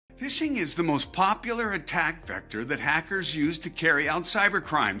Phishing is the most popular attack vector that hackers use to carry out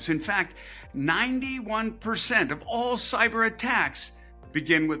cybercrimes. In fact, 91% of all cyber attacks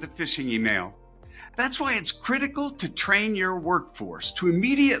begin with a phishing email. That's why it's critical to train your workforce to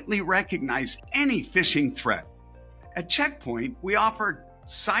immediately recognize any phishing threat. At Checkpoint, we offer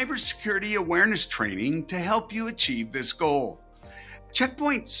cybersecurity awareness training to help you achieve this goal.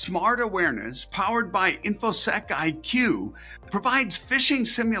 Checkpoint SmartAwareness, powered by InfoSec IQ, provides phishing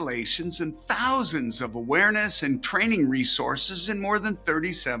simulations and thousands of awareness and training resources in more than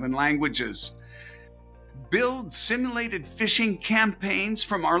 37 languages. Build simulated phishing campaigns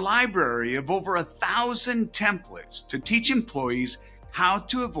from our library of over 1,000 templates to teach employees how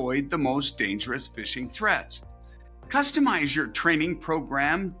to avoid the most dangerous phishing threats. Customize your training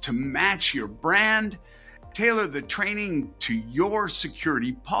program to match your brand, tailor the training to your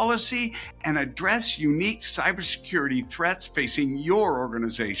security policy, and address unique cybersecurity threats facing your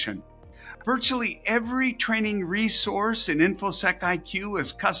organization. Virtually every training resource in InfoSec IQ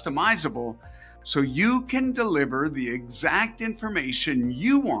is customizable, so you can deliver the exact information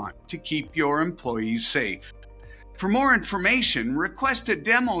you want to keep your employees safe. For more information, request a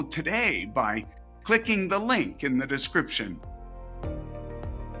demo today by clicking the link in the description.